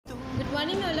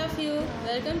morning all of you.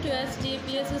 Welcome to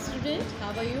SDPS student. How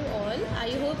are you all? I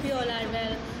hope you all are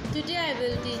well. Today I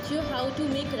will teach you how to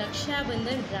make Raksha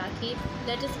Bandhan Rakhi.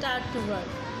 Let us start to work.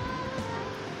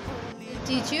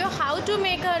 Teach you how to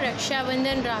make a Raksha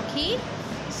Bandhan Rakhi.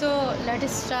 So let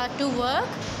us start to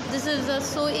work. This is a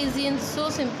so easy and so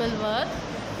simple work.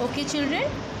 Okay children?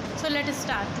 So let us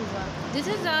start to work. This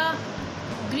is a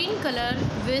green color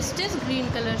wastage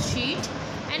green color sheet,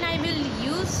 and I will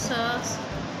use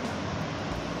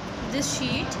this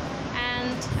sheet,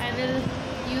 and I will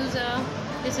use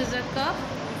this is a cup,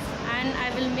 and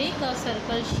I will make a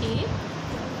circle shape,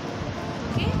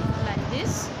 okay, like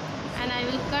this, and I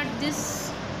will cut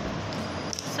this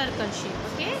circle shape,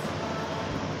 okay.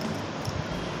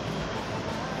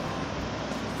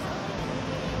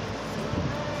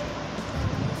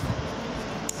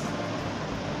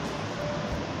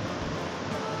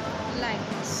 Like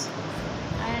this,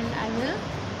 and I will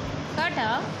cut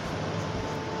a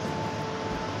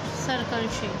circle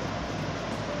shape.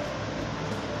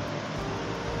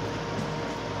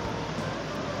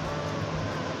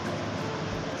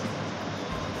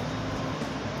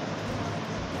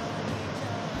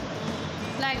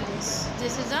 Like this.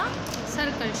 This is a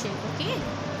circle shape, okay.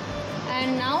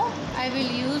 And now I will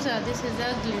use this is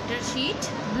a glitter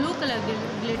sheet, blue color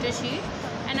glitter sheet,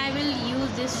 and I will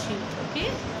use this sheet,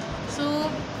 okay.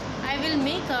 So I will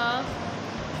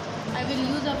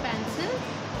use a pencil,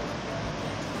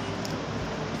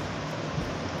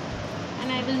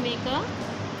 and I will make a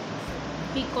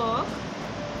peacock,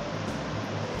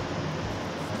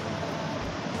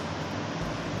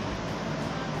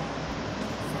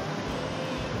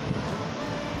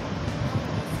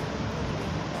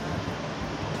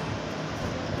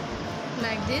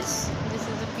 like this. This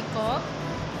is a peacock.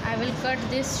 I will cut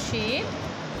this shape.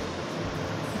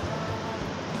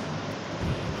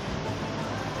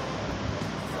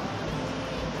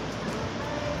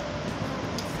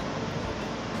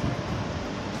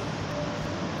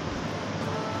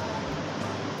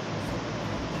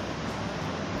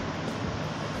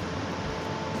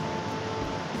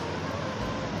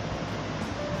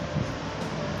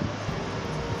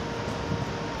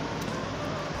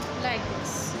 Like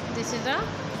this. This is a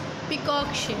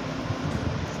peacock shape,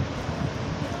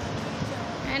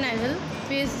 and I will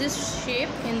paste this shape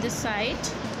in this side,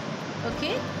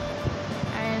 okay,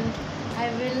 and I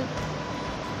will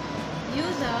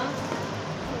use a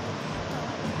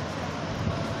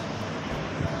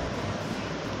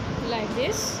like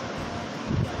this,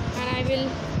 and I will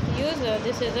use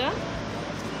this is a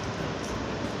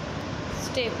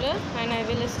stapler, and I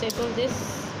will staple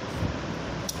this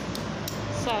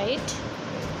side,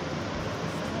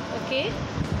 okay,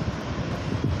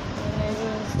 and I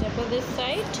will staple this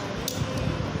side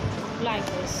like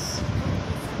this,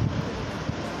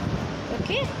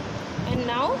 okay. And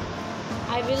now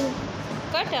I will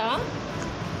cut a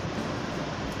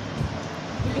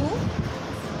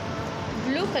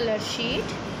blue color sheet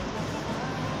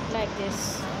like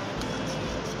this,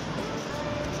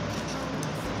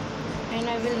 and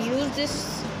I will use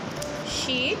this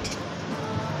sheet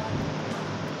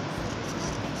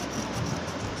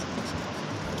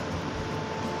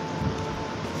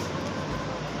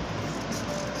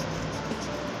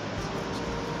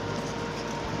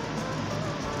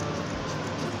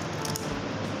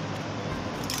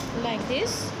like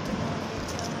this,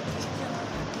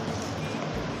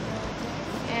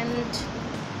 and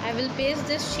I will paste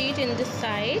this sheet in this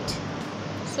side.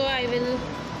 So I will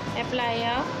apply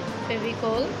a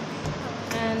Fevicol,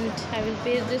 and I will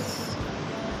paste this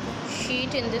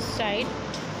sheet in this side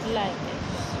like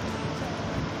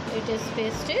this. It is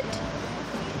pasted,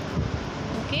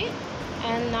 okay.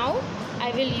 And now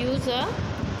I will use a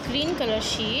green color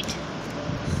sheet.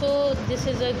 So this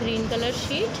is a green color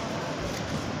sheet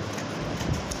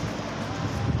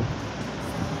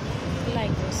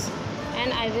like this,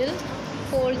 and I will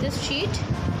fold this sheet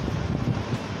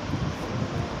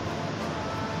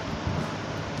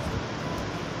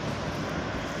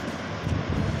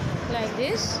like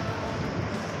this,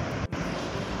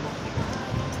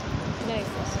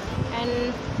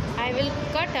 and I will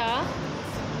cut a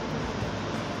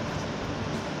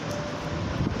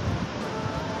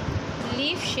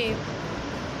leaf shape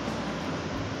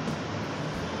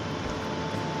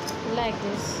like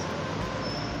this,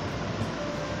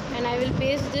 and I will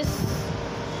paste this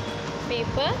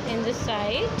paper in the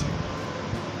side,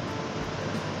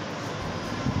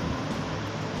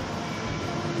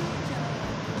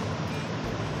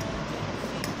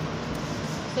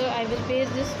 so I will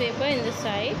paste this paper in the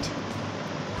side,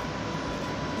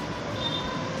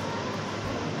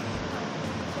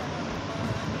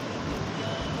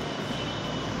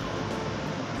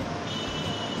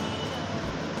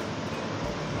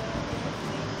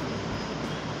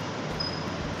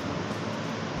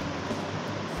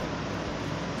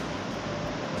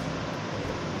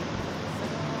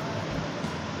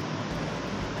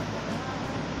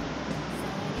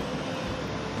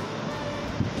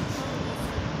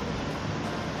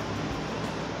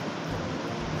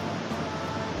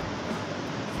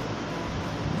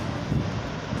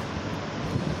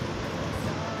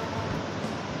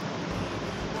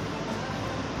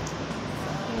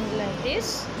 like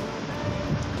this.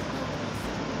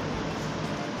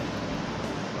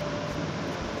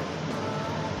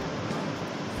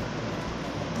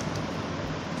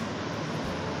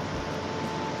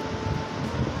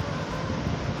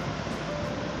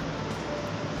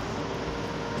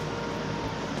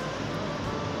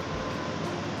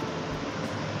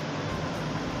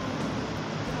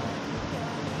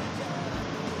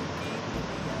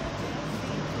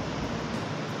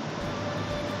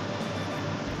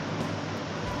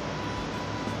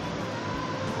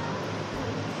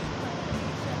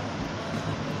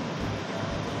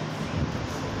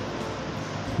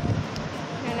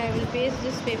 I will paste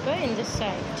this paper in this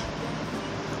side.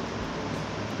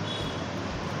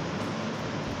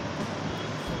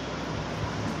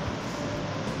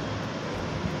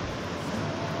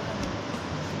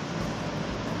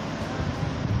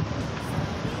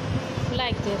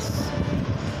 Like this.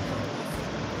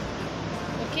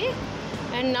 Okay,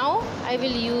 and now I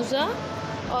will use a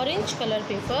orange color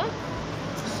paper.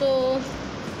 So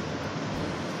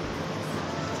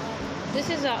this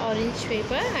is a orange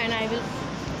paper, and I will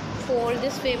fold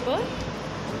this paper,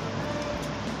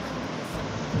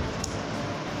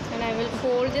 and I will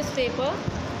fold this paper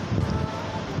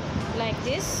like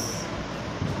this,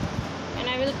 and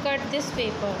I will cut this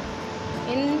paper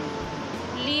in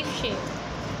leaf shape.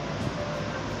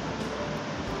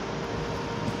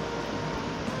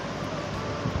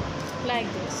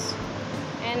 Like this,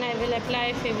 and I will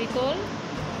apply Fevicol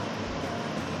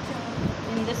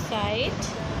in the side,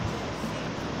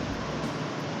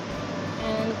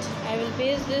 and I will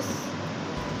paste this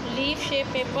leaf shape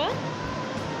paper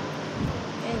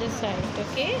in the side.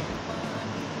 Okay,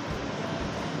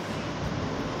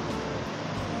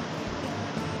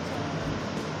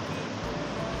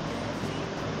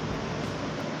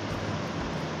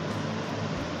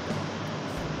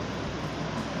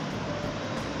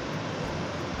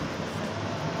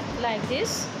 like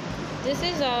this. This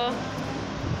is a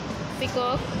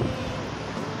peacock,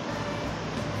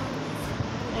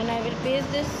 and I will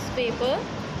paste this paper.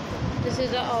 This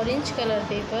is a orange color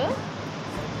paper.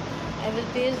 I will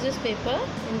paste this paper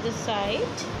in the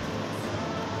side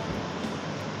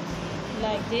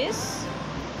like this,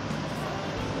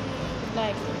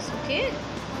 like this. Okay,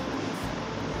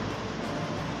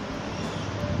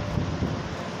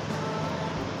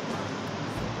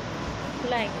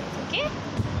 like this. Okay,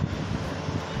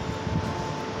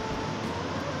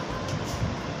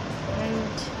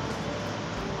 and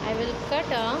I will cut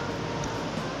a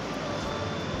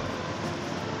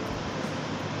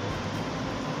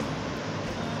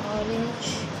orange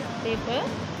paper.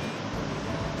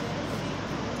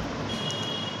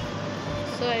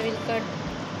 So I will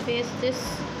paste this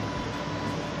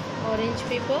orange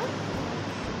paper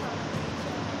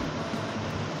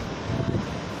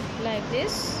like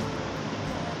this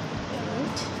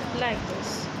and like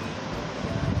this.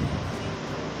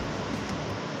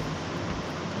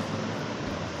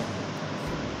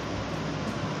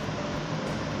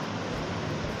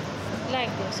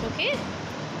 Like this. Okay,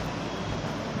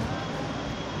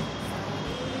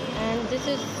 and this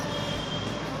is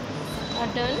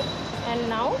done. And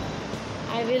now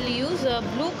I will use a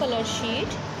blue color sheet,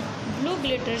 blue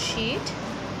glitter sheet.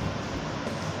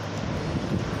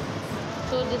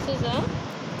 So this is a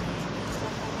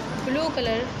blue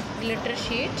color glitter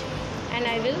sheet, and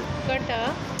I will cut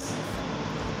a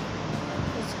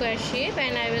square shape,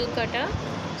 and I will cut a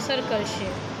circle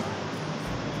shape.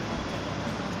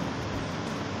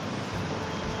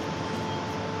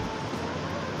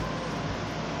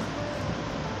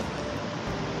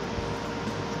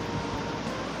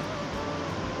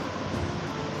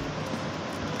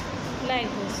 Like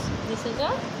this. This is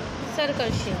a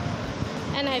circle shape,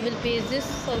 and I will paste this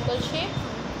circle shape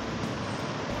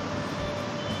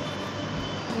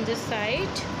on this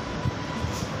side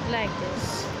like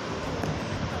this.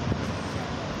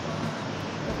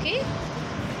 Okay,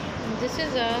 and this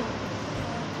is a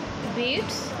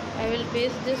beads. I will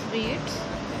paste this beads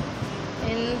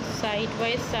in side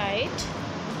by side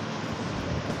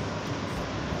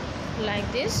like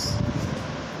this.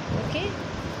 Okay,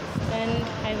 and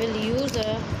I will use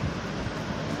a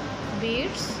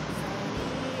beads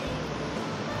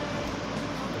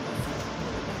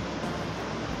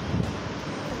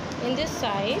in this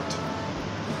side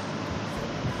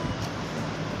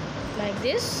like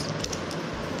this.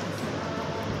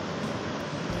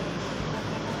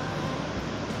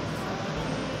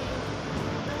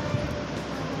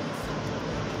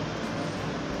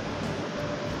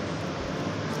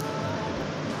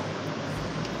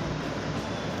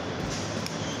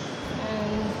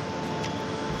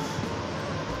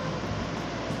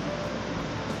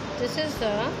 This is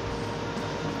the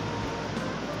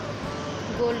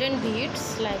golden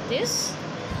beads like this.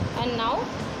 And now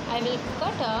I will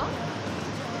cut a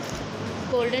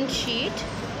golden sheet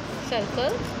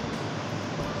circle.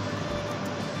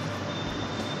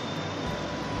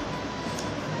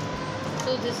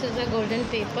 So this is a golden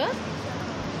paper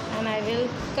and I will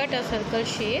cut a circle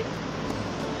shape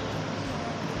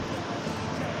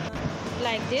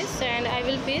like this, and I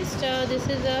will paste this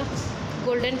is a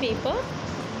golden paper,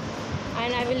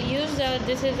 and I will use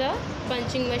this is a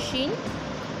punching machine,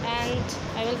 and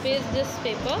I will paste this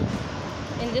paper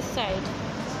in this side.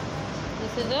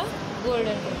 This is a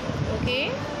golden paper,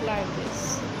 okay, like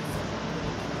this.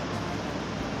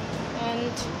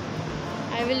 And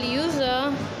I will use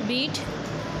a bead.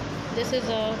 This is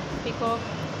a peacock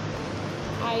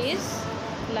eyes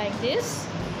like this,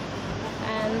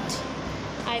 and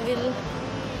I will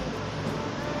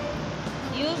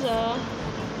use a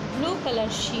blue color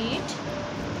sheet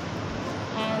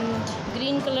and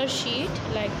green color sheet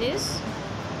like this.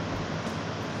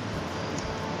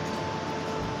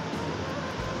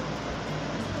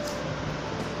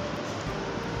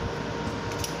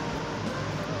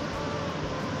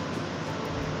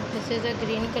 This is a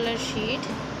green color sheet,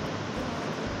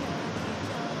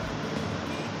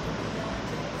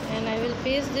 and I will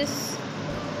paste this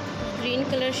green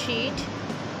color sheet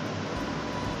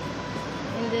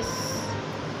in this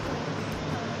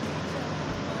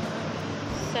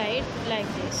side like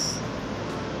this,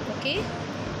 okay,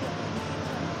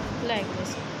 like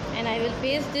this, and I will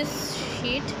paste this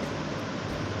sheet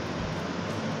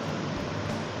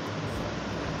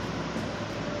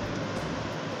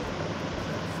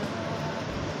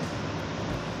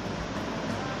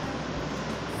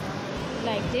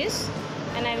like this,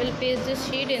 and I will paste this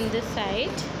sheet in this side.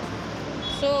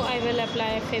 So I will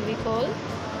apply Fevicol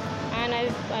and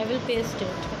I will paste it,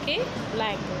 okay,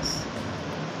 like this.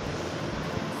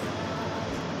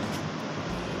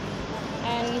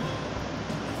 And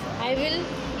I will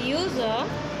use a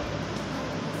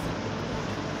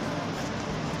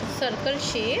circle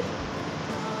shape.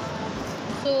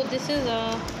 So this is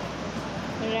a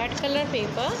red color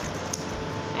paper,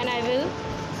 and I will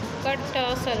cut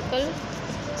a circle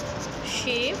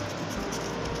shape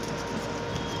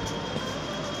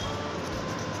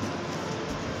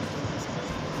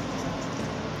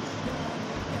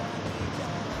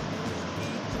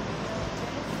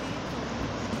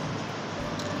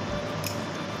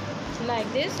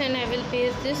like this, and I will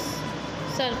paste this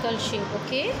circle shape,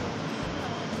 okay.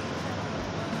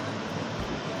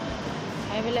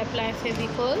 I will apply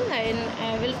Fevicol and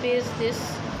I will paste this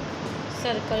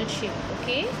circle shape,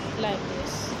 okay, like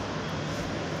this,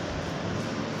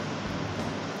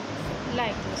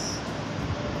 like this,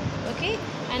 okay.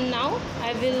 And now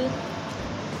I will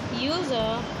use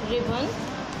a ribbon.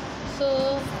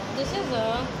 So this is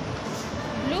a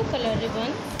blue color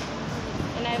ribbon,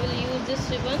 and I will use this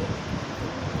ribbon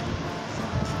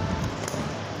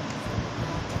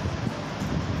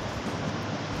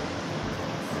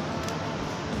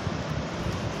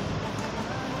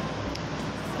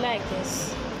like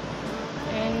this,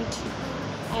 and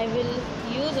I will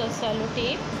use a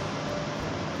sellotape.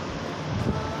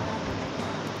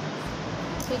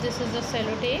 So this is the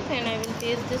sellotape, and I will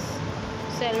paste this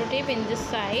sellotape in this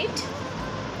side,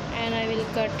 and I will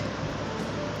cut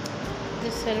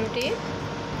this sellotape.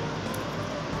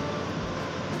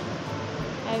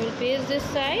 I will paste this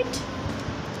side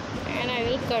and I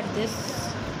will cut this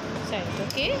side,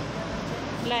 okay,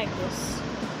 like this.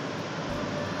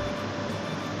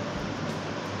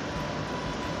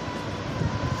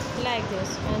 Like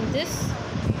this. And this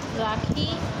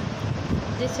Rakhi,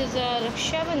 this is a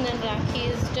Raksha Bandhan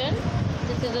Rakhi is done.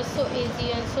 This is so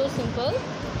easy and so simple.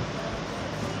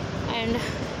 And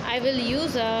I will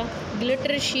use a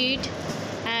glitter sheet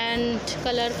and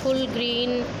colorful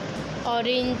green,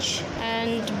 orange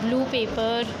and blue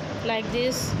paper like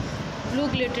this, blue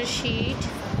glitter sheet,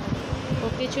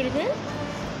 okay children,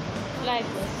 like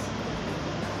this.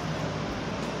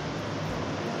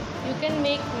 You can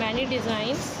make many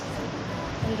designs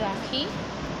in Rakhi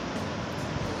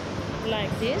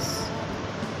like this.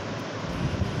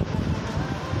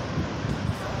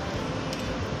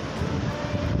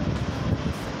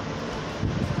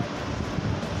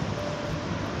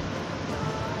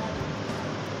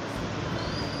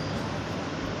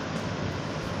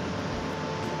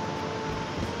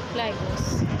 Like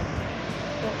this,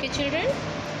 okay children,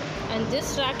 and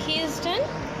this Rakhi is done.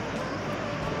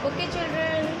 Okay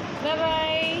children, bye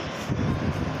bye.